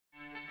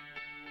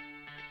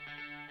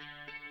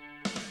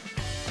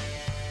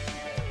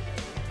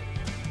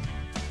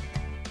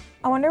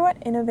I wonder what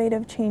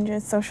innovative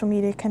changes social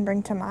media can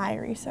bring to my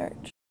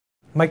research.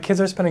 My kids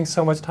are spending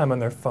so much time on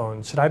their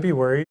phones. Should I be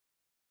worried?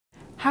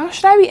 How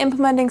should I be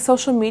implementing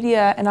social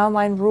media and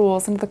online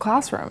rules into the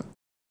classroom?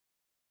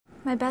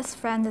 My best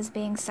friend is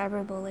being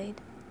cyberbullied,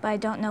 but I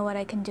don't know what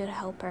I can do to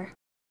help her.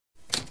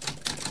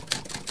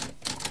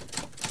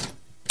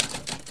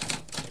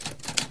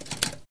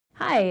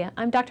 Hi,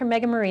 I'm Dr.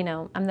 Megan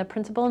Marino. I'm the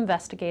Principal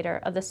Investigator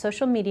of the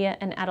Social Media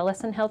and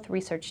Adolescent Health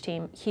Research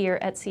Team here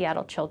at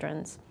Seattle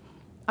Children's.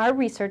 Our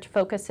research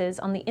focuses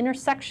on the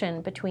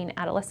intersection between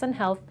adolescent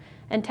health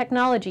and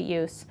technology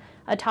use,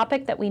 a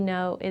topic that we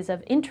know is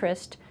of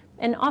interest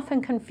and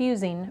often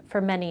confusing for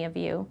many of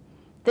you.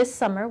 This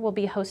summer, we'll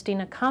be hosting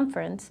a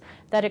conference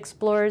that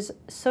explores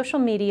social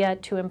media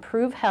to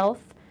improve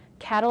health,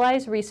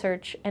 catalyze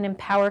research, and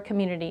empower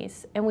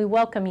communities, and we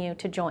welcome you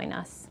to join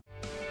us.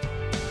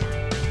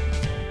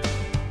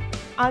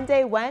 On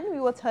day one, we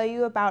will tell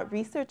you about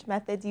research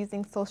methods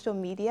using social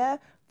media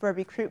for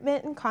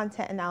recruitment and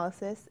content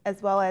analysis,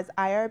 as well as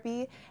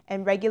IRB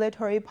and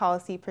regulatory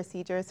policy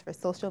procedures for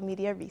social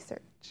media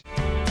research.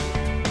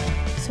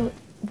 So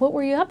what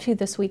were you up to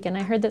this weekend?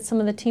 I heard that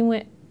some of the team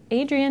went,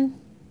 Adrian.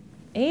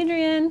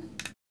 On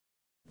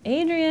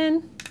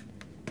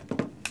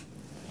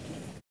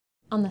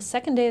the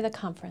second day of the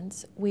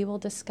conference, we will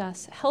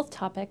discuss health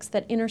topics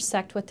that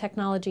intersect with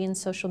technology and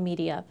social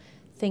media,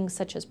 things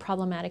such as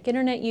problematic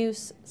internet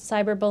use,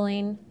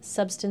 cyberbullying,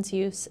 substance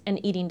use, and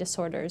eating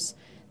disorders.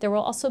 There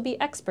will also be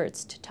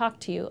experts to talk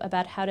to you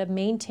about how to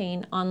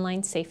maintain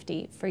online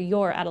safety for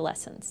your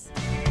adolescents.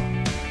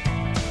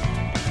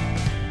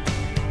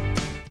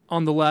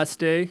 On the last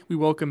day, we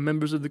welcome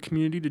members of the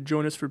community to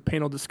join us for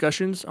panel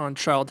discussions on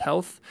child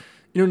health,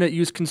 internet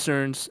use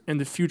concerns, and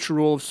the future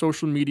role of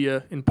social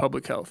media in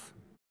public health.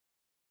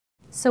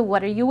 So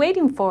what are you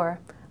waiting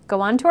for?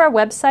 Go on to our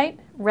website,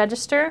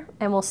 register,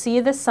 and we'll see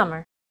you this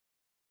summer.